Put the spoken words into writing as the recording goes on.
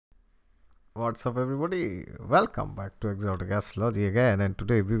What's up, everybody? Welcome back to Exotic Astrology again, and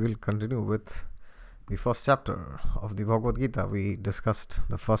today we will continue with the first chapter of the Bhagavad Gita. We discussed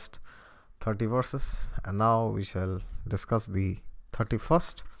the first 30 verses, and now we shall discuss the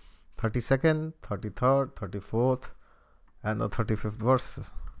 31st, 32nd, 33rd, 34th, and the 35th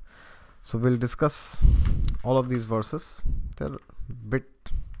verses. So we'll discuss all of these verses. They're a bit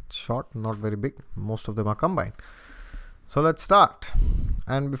short, not very big. Most of them are combined. So let's start.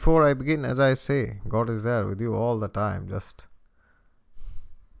 And before I begin, as I say, God is there with you all the time. Just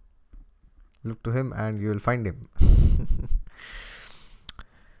look to Him and you will find Him.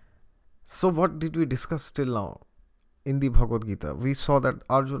 So what did we discuss till now? In the Bhagavad Gita, we saw that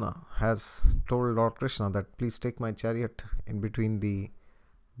Arjuna has told Lord Krishna that please take my chariot in between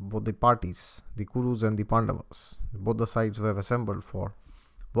both the parties, the Kurus and the Pandavas. Both the sides who have assembled for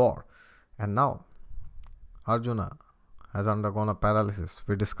war. And now Arjuna has undergone a paralysis.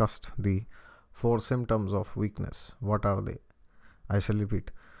 We discussed the 4 symptoms of weakness. What are they? I shall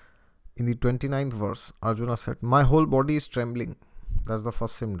repeat. In the 29th verse, Arjuna said, my whole body is trembling. That's the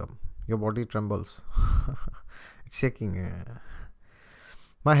first symptom. Your body trembles. It's shaking.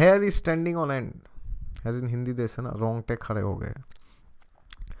 My hair is standing on end. As in Hindi they say, na, rongte khade ho gaye.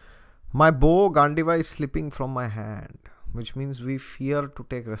 My bow Gandiva is slipping from my hand, which means we fear to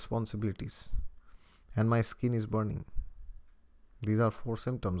take responsibilities. And my skin is burning. These are 4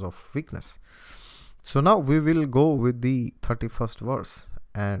 symptoms of weakness. So now we will go with the 31st verse.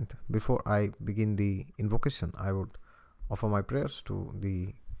 And before I begin the invocation, I would offer my prayers to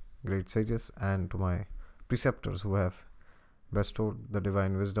the great sages and to my preceptors who have bestowed the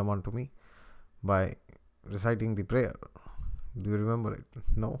divine wisdom unto me by reciting the prayer. Do you remember it?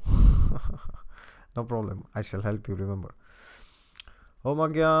 No? No problem. I shall help you remember. Om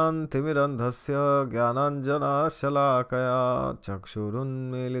Agyan Timirandhasya Gyananjana Shalakaya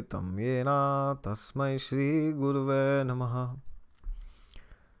Chakshurunmilitam Yena Tasmai Shri Guruve Namaha.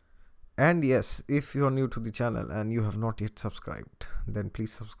 And yes, if you are new to the channel and you have not yet subscribed, then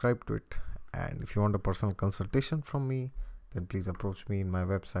please subscribe to it. And if you want a personal consultation from me, then please approach me in my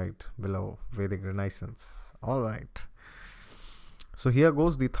website below, Vedic Renaissance. Alright. So here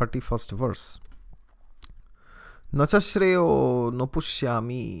goes the 31st verse. Nachashreyo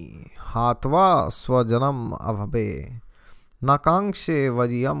nopushyami hatva swajanam avhabe nakangshe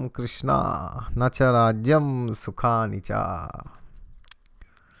vajiyam krishna nacharajyam sukhanicha.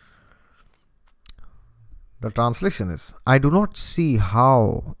 The translation is, I do not see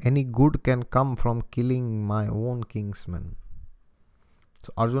how any good can come from killing my own kinsmen.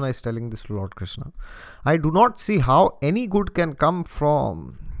 So Arjuna is telling this to Lord Krishna. I do not see how any good can come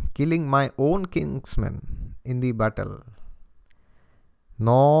from killing my own kinsmen in the battle.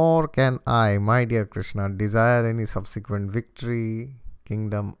 Nor can I, my dear Krishna, desire any subsequent victory,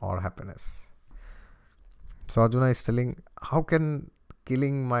 kingdom or happiness. So Arjuna is telling, how can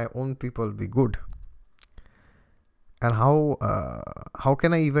killing my own people be good? And how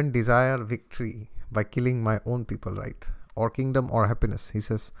can I even desire victory by killing my own people, right? Or kingdom or happiness? He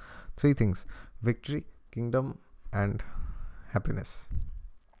says 3 things: victory, kingdom and happiness.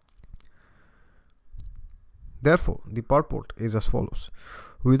 Therefore, the purport is as follows.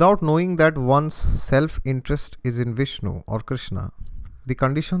 Without knowing that one's self-interest is in Vishnu or Krishna, the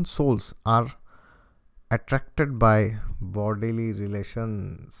conditioned souls are attracted by bodily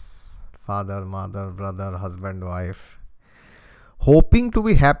relations. Father, mother, brother, husband, wife. Hoping to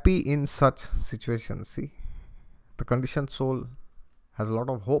be happy in such situations. See, the conditioned soul has a lot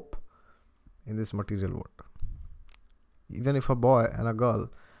of hope in this material world. Even if a boy and a girl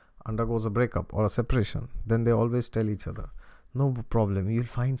undergoes a breakup or a separation, then they always tell each other, no problem, you'll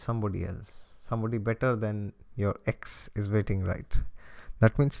find somebody else. Somebody better than your ex is waiting, right?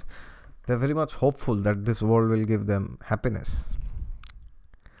 That means they're very much hopeful that this world will give them happiness.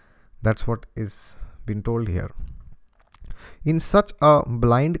 That's what is being told here. In such a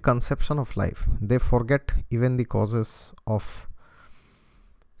blind conception of life, they forget even the causes of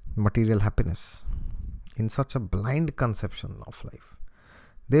material happiness. In such a blind conception of life,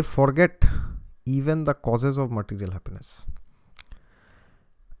 they forget even the causes of material happiness.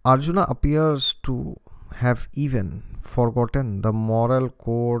 Arjuna appears to have even forgotten the moral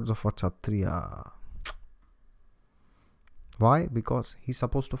codes of a Kshatriya. Why? Because he's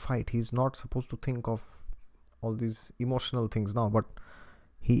supposed to fight. He's not supposed to think of all these emotional things now, but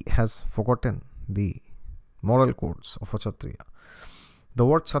he has forgotten the moral codes of a Kshatriya. The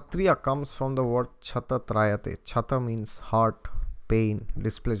word Kshatriya comes from the word Chata Trayate. Chata means heart, pain,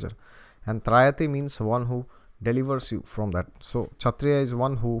 displeasure, and Trayate means one who delivers you from that. So Kshatriya is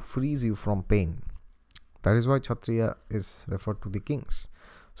one who frees you from pain. That is why Kshatriya is referred to the kings.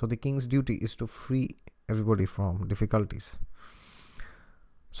 So the king's duty is to free everybody from difficulties.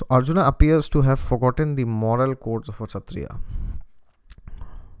 So Arjuna appears to have forgotten the moral codes of a Kshatriya.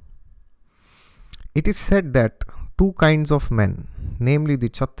 It is said that two kinds of men, namely the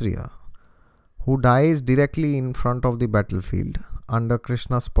Kshatriya, who dies directly in front of the battlefield under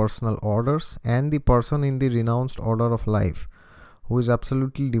Krishna's personal orders, and the person in the renounced order of life, who is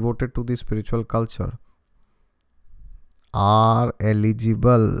absolutely devoted to the spiritual culture, are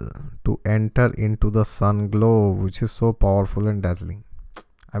eligible to enter into the sun glow, which is so powerful and dazzling.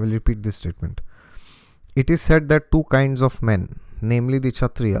 I will repeat this statement. It is said that two kinds of men, namely the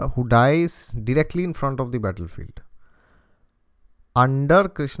Kshatriya, who dies directly in front of the battlefield under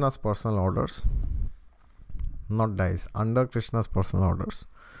Krishna's personal orders, not dies, under Krishna's personal orders,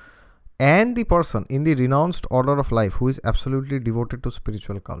 and the person in the renounced order of life who is absolutely devoted to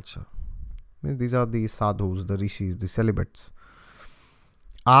spiritual culture. These are the sadhus, the rishis, the celibates,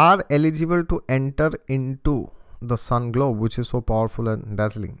 are eligible to enter into the sun globe, which is so powerful and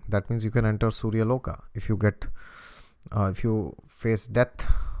dazzling. That means you can enter Surya Loka if you face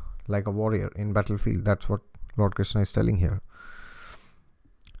death like a warrior in battlefield. That's what Lord Krishna is telling here.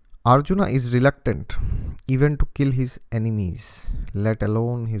 Arjuna is reluctant even to kill his enemies, let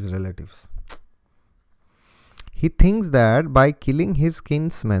alone his relatives. He thinks that by killing his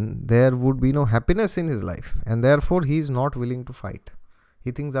kinsmen, there would be no happiness in his life, and therefore he is not willing to fight. He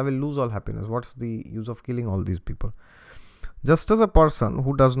thinks, I will lose all happiness. What's the use of killing all these people? Just as a person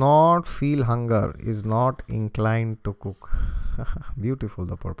who does not feel hunger is not inclined to cook. Beautiful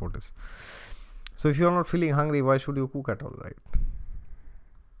the purport is. So if you are not feeling hungry, why should you cook at all, right?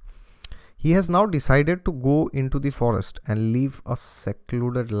 He has now decided to go into the forest and live a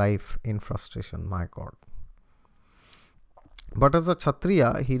secluded life in frustration. My God. But as a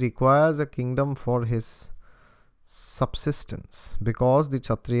Kshatriya, he requires a kingdom for his subsistence, because the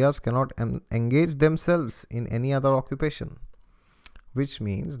Kshatriyas cannot engage themselves in any other occupation, which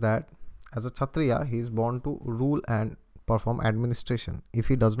means that as a Kshatriya, he is born to rule and perform administration. If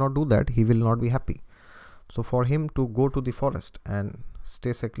he does not do that, he will not be happy. So for him to go to the forest and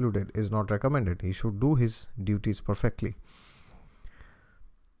stay secluded is not recommended. He should do his duties perfectly.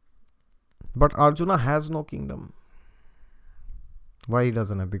 But Arjuna has no kingdom. Why he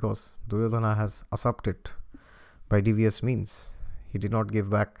doesn't have? Because Duryodhana has usurped it by devious means. He did not give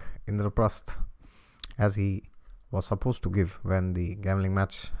back Indraprastha as he was supposed to give when the gambling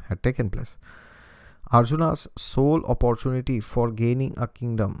match had taken place. Arjuna's sole opportunity for gaining a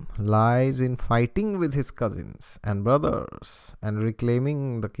kingdom lies in fighting with his cousins and brothers and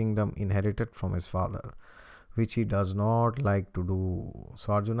reclaiming the kingdom inherited from his father, which he does not like to do.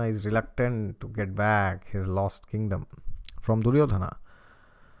 So Arjuna is reluctant to get back his lost kingdom from Duryodhana,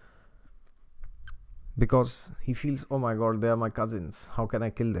 because he feels, oh my God, they are my cousins. How can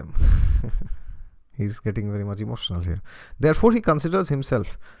I kill them? He's getting very much emotional here. Therefore, he considers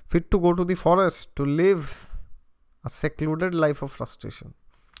himself fit to go to the forest to live a secluded life of frustration.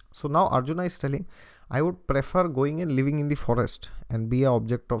 So now Arjuna is telling, I would prefer going and living in the forest and be an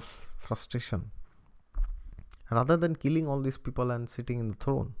object of frustration, rather than killing all these people and sitting in the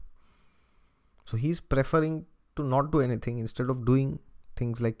throne. So he is preferring to not do anything instead of doing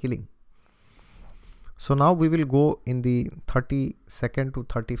things like killing. So now we will go in the 32nd to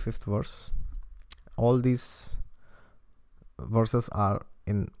 35th verse. All these verses are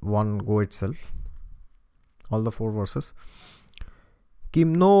in one go itself. All the 4 verses.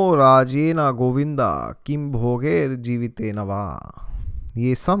 Kim no rajena govinda kim bhoger jivite nava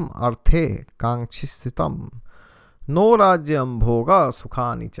yesam arthe kankshisitam no rajyam bhoga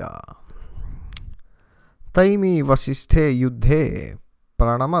sukhanicha taimi vasishthe yuddhe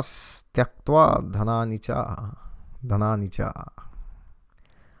pranamas tyaktva dhananicha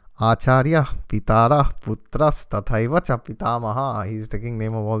Acharya, Pitara, Putras, Tathaiva cha Pitamaha. He is taking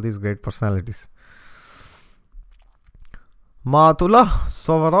name of all these great personalities. Matula,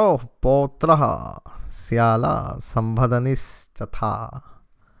 Sovaro, Potraha, Syala, Sambhadanis Chatha.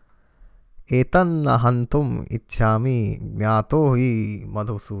 Etan Hantum Ichhami Jnato hi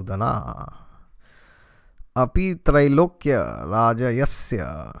Madhusudana. Api Trailokya Raja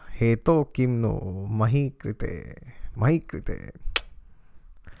Yasya Heto Kimno Mahikrite.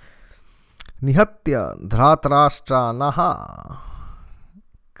 Nihatya Dhratarashtra Naha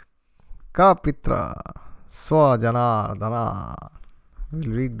Kapitra Swajanardana.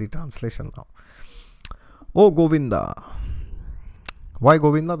 We'll read the translation now. Oh Govinda. Why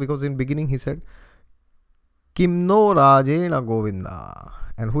Govinda? Because in beginning he said Kimno Rajena Govinda.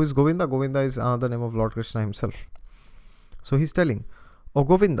 And who is Govinda? Govinda is another name of Lord Krishna himself. So he's telling, oh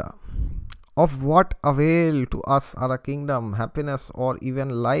Govinda, Of what avail to us are a kingdom, happiness, or even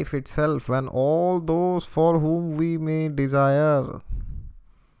life itself, when all those for whom we may desire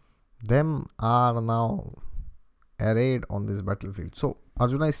them are now arrayed on this battlefield? So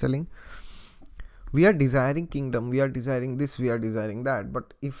Arjuna is telling, we are desiring kingdom, we are desiring this, we are desiring that,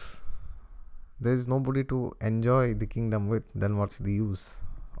 but if there is nobody to enjoy the kingdom with, then what's the use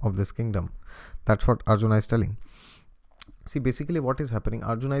of this kingdom? That's what Arjuna is telling. See, basically what is happening,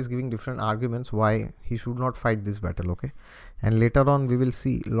 Arjuna is giving different arguments why he should not fight this battle, okay? And later on we will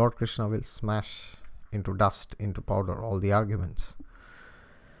see Lord Krishna will smash into dust, into powder, all the arguments.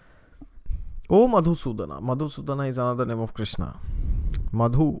 Oh Madhusudana. Madhusudana is another name of Krishna.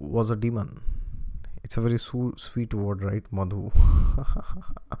 Madhu was a demon. It's a very sweet word, right? Madhu.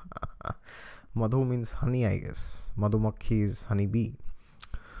 Madhu means honey, I guess. Madhumakhi is honey bee.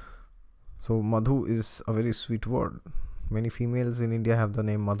 So Madhu is a very sweet word. Many females in India have the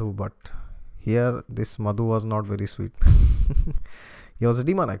name Madhu, but here this Madhu was not very sweet. He was a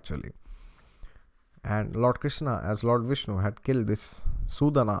demon actually. And Lord Krishna, as Lord Vishnu, had killed this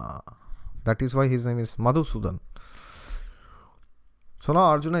Sudana. That is why his name is Madhusudan. So now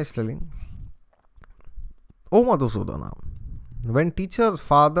Arjuna is telling, O Madhusudana, when teachers,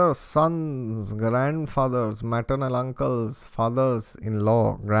 fathers, sons, grandfathers, maternal uncles,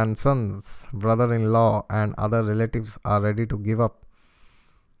 fathers-in-law, grandsons, brother-in-law, and other relatives are ready to give up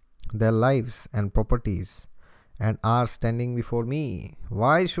their lives and properties and are standing before me,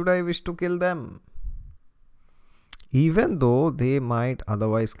 why should I wish to kill them? Even though they might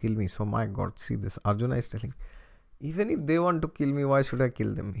otherwise kill me. So my God, see this, Arjuna is telling, even if they want to kill me, why should I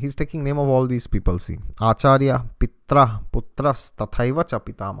kill them? He's taking name of all these people. See, Acharya, Pitra, Putras, Tathaiva cha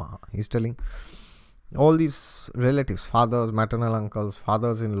Pitamaha. He's telling all these relatives, fathers, maternal uncles,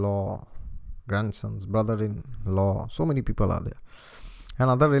 fathers-in-law, grandsons, brother-in-law. So many people are there. And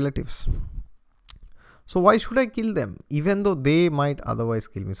other relatives. So why should I kill them? Even though they might otherwise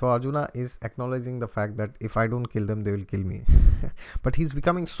kill me. So Arjuna is acknowledging the fact that if I don't kill them, they will kill me. But he's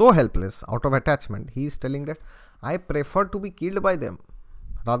becoming so helpless out of attachment. He is telling that I prefer to be killed by them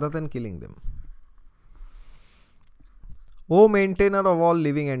rather than killing them. O maintainer of all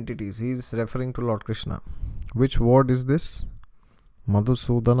living entities. He is referring to Lord Krishna. Which word is this?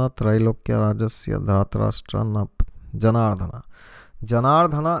 Madhusudana Trailokya Rajasya Dharatrashtra Janardhana.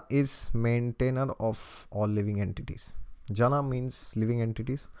 Janardhana is maintainer of all living entities. Jana means living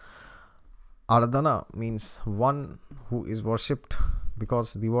entities. Ardhana means one who is worshipped,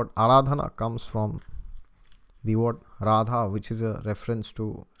 because the word Aradhana comes from the word Radha, which is a reference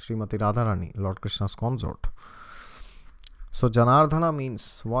to Srimati Radharani, Lord Krishna's consort. So Janardhana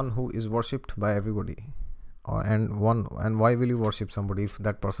means one who is worshipped by everybody. And why will you worship somebody if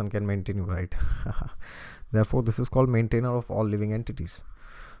that person can maintain you, right? Therefore, this is called maintainer of all living entities.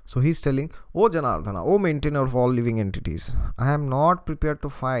 So he's telling, O Janardhana, O maintainer of all living entities, I am not prepared to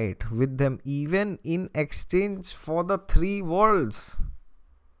fight with them even in exchange for the 3 worlds.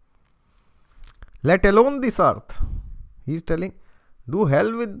 Let alone this earth. He's telling, do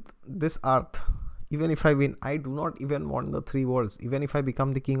hell with this earth. Even if I win, I do not even want the 3 worlds. Even if I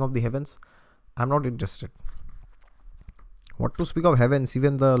become the king of the heavens, I'm not interested. What to speak of heavens,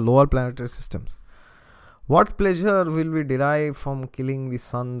 even the lower planetary systems. What pleasure will we derive from killing the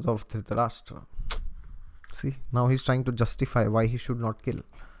sons of Dhritarashtra? See, now he's trying to justify why he should not kill.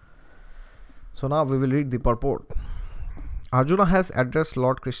 So now we will read the purport. Arjuna has addressed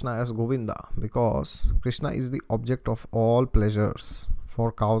Lord Krishna as Govinda because Krishna is the object of all pleasures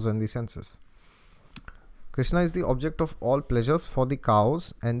for cows and the senses. Krishna is the object of all pleasures for the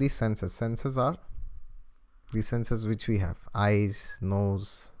cows and the senses. Senses are the senses which we have. Eyes,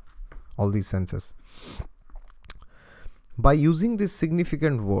 nose, all these senses. By using this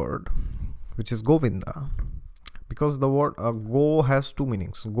significant word, which is Govinda, because the word go has 2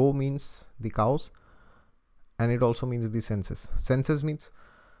 meanings. Go means the cows and it also means the senses. Senses means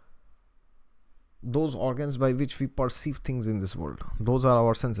those organs by which we perceive things in this world. Those are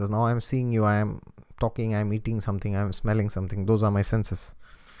our senses. Now I am seeing you, I am talking, I am eating something, I am smelling something. Those are my senses.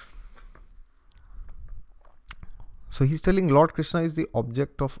 So he's telling Lord Krishna is the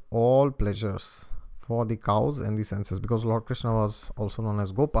object of all pleasures for the cows and the senses, because Lord Krishna was also known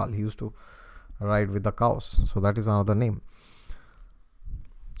as Gopal. He used to ride with the cows. So that is another name.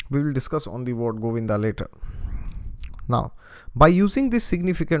 We will discuss on the word Govinda later. Now, by using this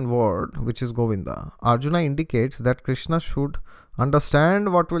significant word, which is Govinda, Arjuna indicates that Krishna should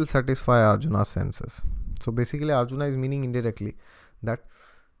understand what will satisfy Arjuna's senses. So basically Arjuna is meaning indirectly that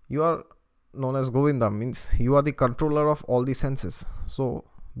you are known as Govinda, means you are the controller of all the senses. So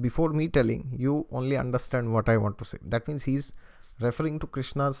before me telling, you only understand what I want to say. That means he is referring to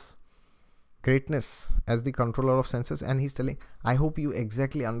Krishna's greatness as the controller of senses, and he's telling, I hope you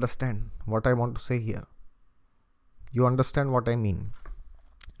exactly understand what I want to say here. You understand what I mean.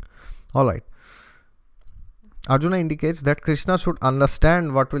 Alright. Arjuna indicates that Krishna should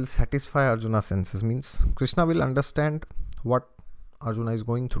understand what will satisfy Arjuna's senses. Means Krishna will understand what Arjuna is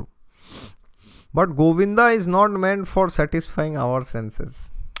going through. But Govinda is not meant for satisfying our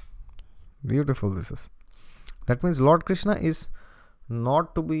senses. Beautiful this is. That means Lord Krishna is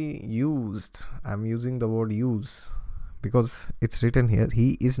not to be used. I'm using the word use because it's written here.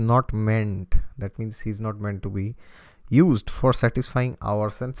 He is not meant. That means he's not meant to be used for satisfying our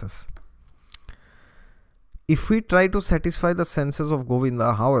senses. If we try to satisfy the senses of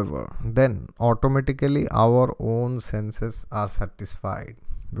Govinda, however, then automatically our own senses are satisfied.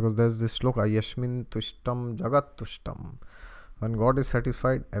 Because there's this sloka, Yashmin Tushtam Jagat Tushtam. When God is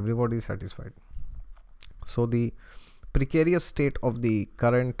satisfied, everybody is satisfied. So the precarious state of the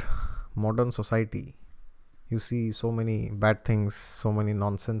current modern society, you see so many bad things, so many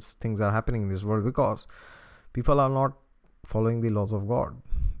nonsense things are happening in this world because people are not following the laws of God.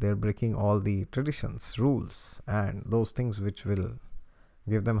 They're breaking all the traditions, rules, and those things which will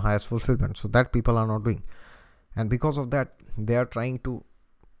give them highest fulfillment. So that people are not doing. And because of that, they are trying to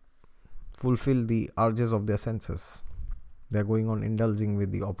fulfill the urges of their senses. They're going on indulging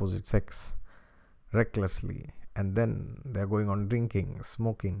with the opposite sex recklessly. And then they're going on drinking,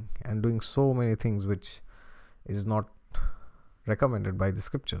 smoking, and doing so many things which is not recommended by the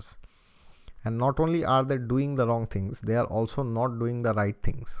scriptures. And not only are they doing the wrong things, they are also not doing the right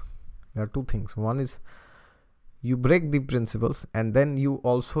things. There are two things. One is you break the principles and then you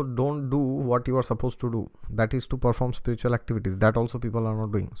also don't do what you are supposed to do. That is to perform spiritual activities. That also people are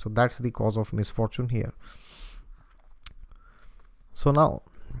not doing. So that's the cause of misfortune here. So now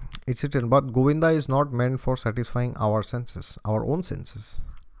it's written, but Govinda is not meant for satisfying our senses, our own senses.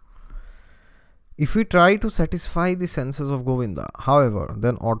 If we try to satisfy the senses of Govinda, however,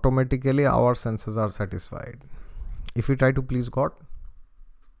 then automatically our senses are satisfied. If we try to please God,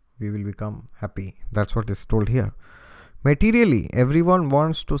 we will become happy. That's what is told here. Materially, everyone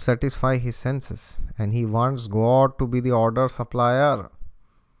wants to satisfy his senses and he wants God to be the order supplier.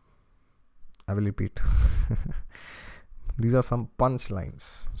 I will repeat. These are some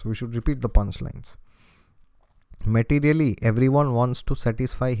punchlines. So we should repeat the punchlines. Materially, everyone wants to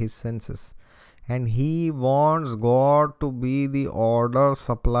satisfy his senses and he wants God to be the order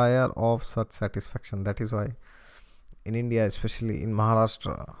supplier of such satisfaction. That is why in India, especially in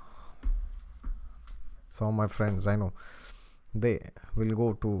Maharashtra, some of my friends I know, they will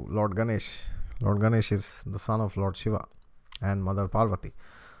go to Lord Ganesh. Lord Ganesh is the son of Lord Shiva and Mother Parvati.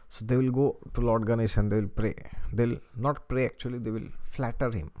 So they will go to Lord Ganesh and they will pray. They'll not pray actually, they will flatter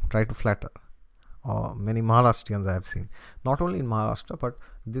him, try to flatter. Many Maharashtrians I have seen. Not only in Maharashtra, but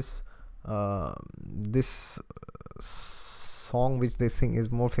this song which they sing is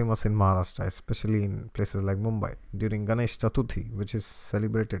more famous in Maharashtra, especially in places like Mumbai during Ganesh Chaturthi, which is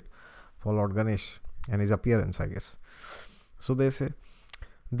celebrated for Lord Ganesh and his appearance, I guess. So they say,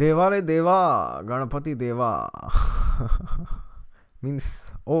 Deva re Deva, Ganapati Deva.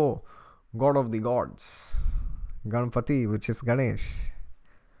 Means, oh, God of the gods, Ganpati, which is Ganesh.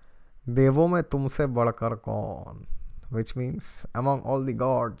 Devo mein tumse badkar kaun, which means among all the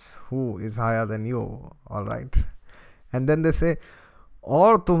gods, who is higher than you? All right. And then they say,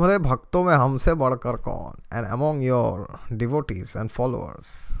 और तुम्हारे भक्तों में हमसे बढ़कर कौन? And among your devotees and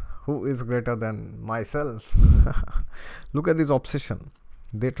followers, who is greater than myself? Look at this obsession.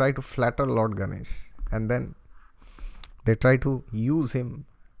 They try to flatter Lord Ganesh and then they try to use him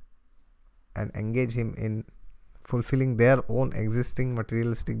and engage him in fulfilling their own existing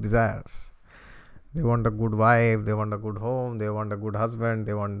materialistic desires. They want a good wife, they want a good home, they want a good husband,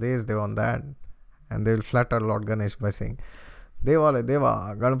 they want this, they want that. And they will flatter Lord Ganesh by saying, Deva re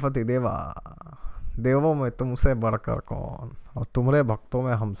Deva, Ganpati Deva, Devo mein tumse badkar kaun, aur tumhare bhakton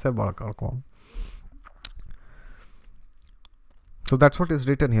mein humse badkar kaun. So that's what is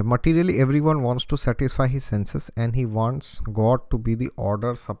written here. Materially, everyone wants to satisfy his senses and he wants God to be the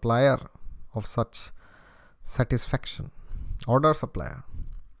order supplier of such satisfaction. Order supplier.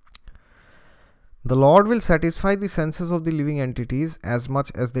 The Lord will satisfy the senses of the living entities as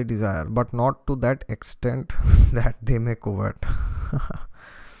much as they desire, but not to that extent that they may covet.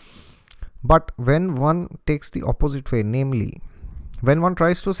 But when one takes the opposite way, namely, when one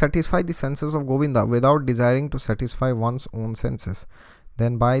tries to satisfy the senses of Govinda without desiring to satisfy one's own senses,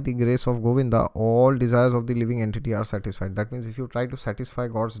 then by the grace of Govinda, all desires of the living entity are satisfied. That means if you try to satisfy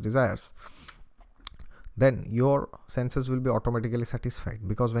God's desires, then your senses will be automatically satisfied.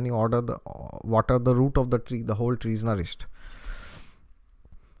 Because when you water the root of the tree, the whole tree is nourished.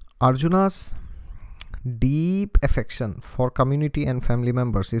 Arjuna's deep affection for community and family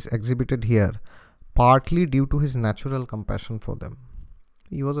members is exhibited here, partly due to his natural compassion for them.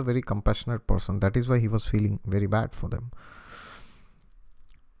 He was a very compassionate person. That is why he was feeling very bad for them.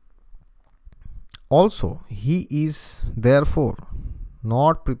 Also, he is therefore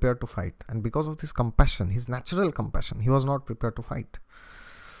not prepared to fight. And because of this compassion, his natural compassion, he was not prepared to fight.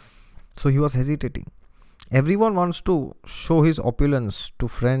 So he was hesitating. Everyone wants to show his opulence to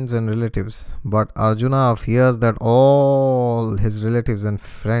friends and relatives, but Arjuna fears that all his relatives and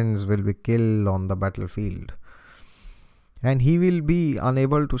friends will be killed on the battlefield, and he will be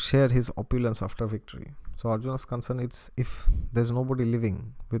unable to share his opulence after victory. So Arjuna's concern is, if there's nobody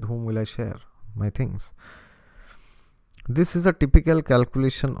living, with whom will I share my things? This is a typical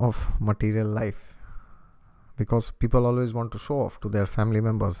calculation of material life, because people always want to show off to their family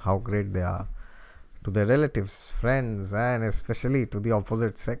members how great they are, to their relatives, friends, and especially to the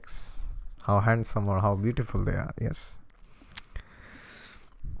opposite sex, how handsome or how beautiful they are. Yes.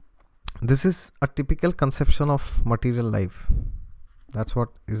 This is a typical conception of material life. That's what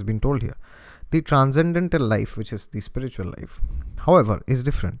is being told here. The transcendental life, which is the spiritual life, however, is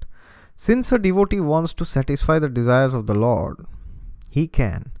different. Since a devotee wants to satisfy the desires of the Lord, he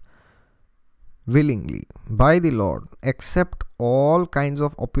can willingly, by the Lord, accept all kinds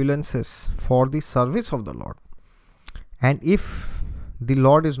of opulences for the service of the Lord. And if the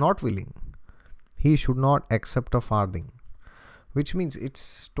Lord is not willing, he should not accept a farthing. Which means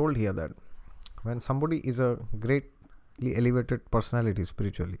it's told here that when somebody is a greatly elevated personality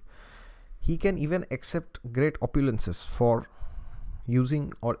spiritually, he can even accept great opulences for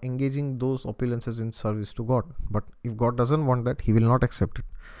using or engaging those opulences in service to God. But if God doesn't want that, he will not accept it.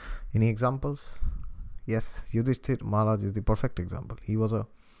 Any examples? Yes, Yudhishthir Maharaj is the perfect example. He was a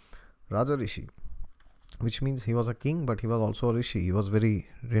Raja Rishi, which means he was a king, but he was also a Rishi. He was very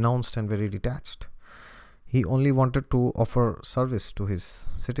renounced and very detached. He only wanted to offer service to his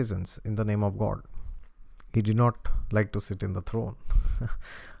citizens in the name of God. He did not like to sit in the throne.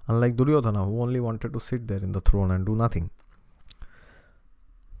 Unlike Duryodhana, who only wanted to sit there in the throne and do nothing.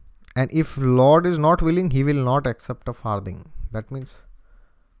 And if Lord is not willing, he will not accept a farthing. That means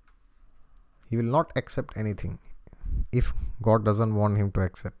he will not accept anything if God doesn't want him to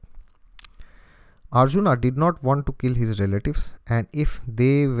accept. Arjuna did not want to kill his relatives, and if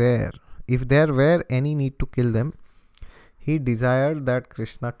there were any need to kill them, he desired that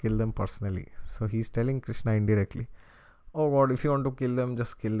Krishna kill them personally. So he is telling Krishna indirectly, oh God, if you want to kill them,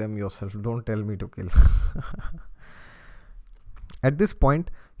 just kill them yourself. Don't tell me to kill. At this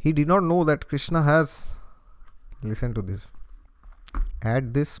point, he did not know that Krishna has... Listen to this.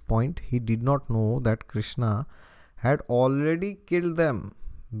 At this point, he did not know that Krishna had already killed them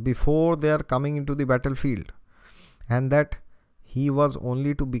before they are coming into the battlefield, and that he was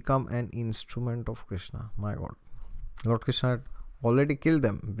only to become an instrument of Krishna. My God. Lord Krishna had already killed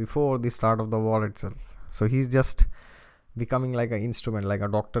them before the start of the war itself. So he's just becoming like an instrument, like a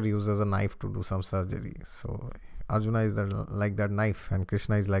doctor uses a knife to do some surgery. So Arjuna is like that knife, and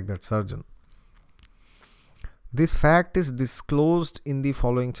Krishna is like that surgeon. This fact is disclosed in the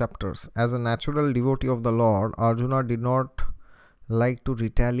following chapters. As a natural devotee of the Lord, Arjuna did not like to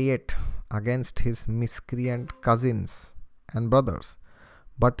retaliate against his miscreant cousins and brothers,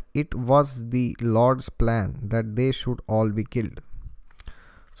 but it was the Lord's plan that they should all be killed.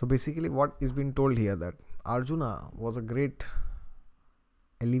 So basically what is being told here, that Arjuna was a greatly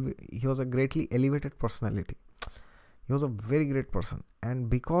elevated personality. He was a very great person, and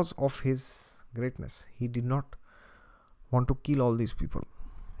because of his greatness, he did not want to kill all these people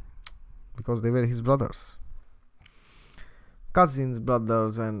because they were his brothers, cousins,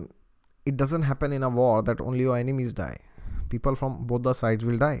 brothers, and it doesn't happen in a war that only your enemies die. People from both the sides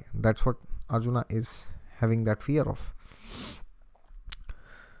will die. That's what Arjuna is having that fear of.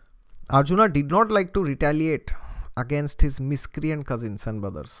 Arjuna did not like to retaliate against his miscreant cousins and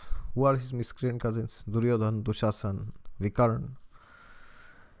brothers. Who are his miscreant cousins? Duryodhan, Dushasan, Vikarn.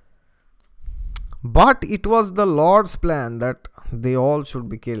 But it was the Lord's plan that they all should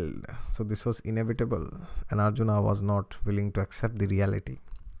be killed. So this was inevitable, and Arjuna was not willing to accept the reality.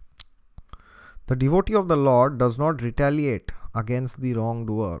 The devotee of the Lord does not retaliate against the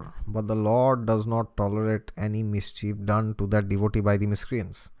wrongdoer, but the Lord does not tolerate any mischief done to that devotee by the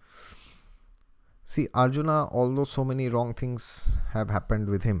miscreants. See, Arjuna, although so many wrong things have happened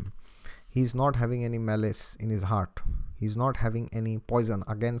with him, he is not having any malice in his heart. He is not having any poison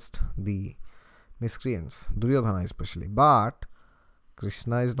against the miscreants, Duryodhana especially. But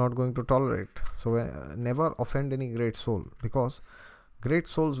Krishna is not going to tolerate. So never offend any great soul, because great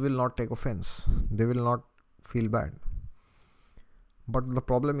souls will not take offense. They will not feel bad. But the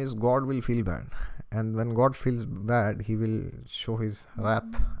problem is God will feel bad, and when God feels bad, he will show his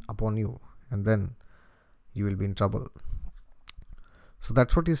wrath upon you, and then you will be in trouble. So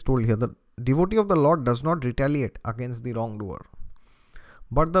that's what is told here. The devotee of the Lord does not retaliate against the wrongdoer,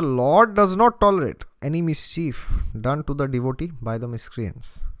 but the Lord does not tolerate any mischief done to the devotee by the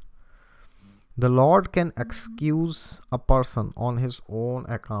miscreants. The Lord can excuse a person on his own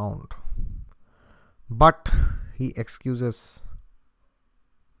account, but he excuses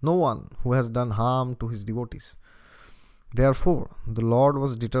no one who has done harm to his devotees. Therefore, the Lord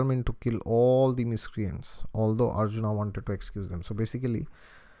was determined to kill all the miscreants, although Arjuna wanted to excuse them. So basically,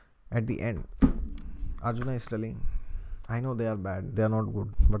 at the end, Arjuna is telling, I know they are bad, they are not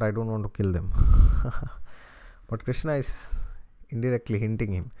good, but I don't want to kill them. But Krishna is indirectly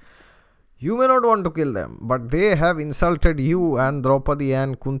hinting him, you may not want to kill them, but they have insulted you and Draupadi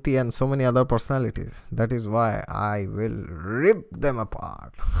and Kunti and so many other personalities. That is why I will rip them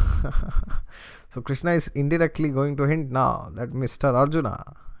apart. So Krishna is indirectly going to hint now that Mr. Arjuna,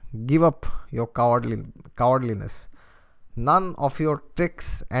 give up your cowardliness. None of your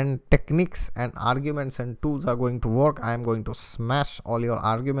tricks and techniques and arguments and tools are going to work. I am going to smash all your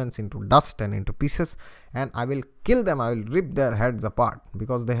arguments into dust and into pieces, and I will kill them. I will rip their heads apart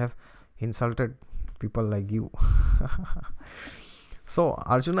because they have insulted people like you. So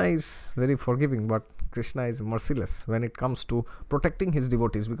Arjuna is very forgiving, but Krishna is merciless when it comes to protecting his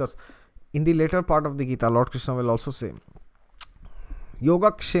devotees, because in the later part of the Gita, Lord Krishna will also say,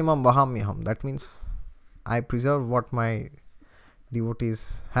 Yogakshemam vahamyaham. That means I preserve what my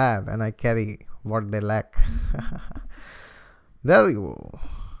devotees have and I carry what they lack. There you go.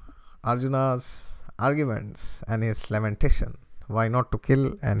 Arjuna's arguments and his lamentation. Why not to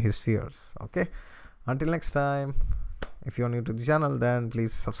kill and his fears. Okay. Until next time. If you are new to the channel, then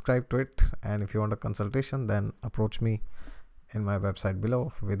please subscribe to it. And if you want a consultation, then approach me in my website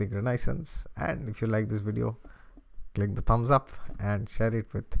below, Vedic Renaissance. And if you like this video, click the thumbs up and share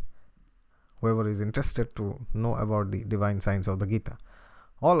it with whoever is interested to know about the divine science of the Gita.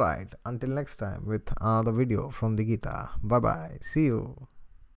 Alright, until next time with another video from the Gita. Bye bye. See you.